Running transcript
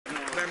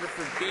Member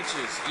for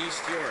Beaches,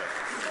 East York.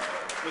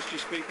 Mr.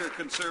 Speaker,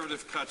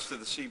 Conservative cuts to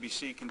the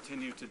CBC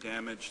continue to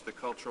damage the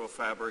cultural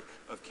fabric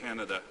of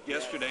Canada.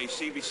 Yesterday,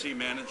 CBC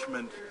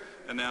management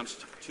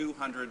announced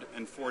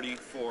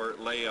 244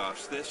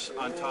 layoffs. This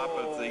on top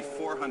of the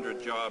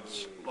 400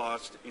 jobs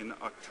lost in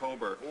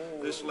October.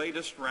 This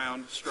latest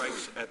round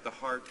strikes at the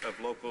heart of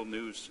local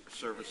news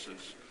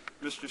services.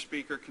 Mr.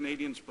 Speaker,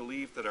 Canadians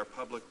believe that our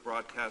public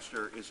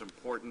broadcaster is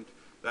important.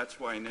 That's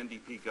why an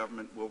NDP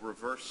government will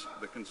reverse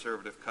the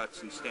Conservative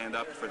cuts and stand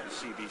up for the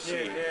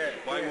CBC.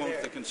 Why won't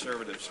the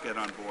Conservatives get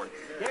on board?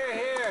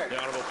 The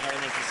Honourable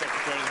Parliamentary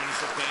Secretary of the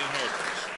Municipal Planning Heritage.